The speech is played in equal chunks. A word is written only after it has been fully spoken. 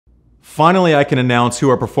Finally, I can announce who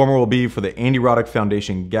our performer will be for the Andy Roddick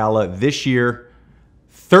Foundation Gala this year.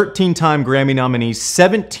 13-time Grammy nominee,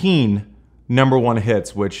 17 #1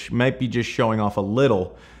 hits, which might be just showing off a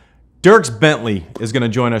little. Dierks Bentley is going to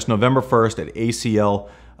join us November 1st at ACL.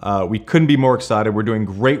 We couldn't be more excited. We're doing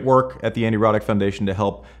great work at the Andy Roddick Foundation to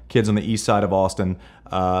help kids on the east side of Austin.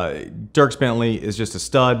 Dierks Bentley is just a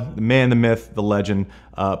stud, the man, the myth, the legend.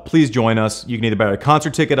 Please join us. You can either buy a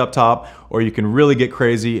concert ticket up top, or you can really get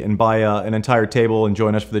crazy and buy an entire table and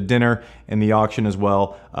join us for the dinner and the auction as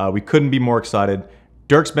well. We couldn't be more excited.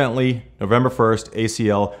 Dierks Bentley, November 1st,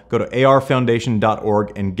 ACL. Go to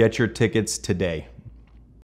arfoundation.org and get your tickets today.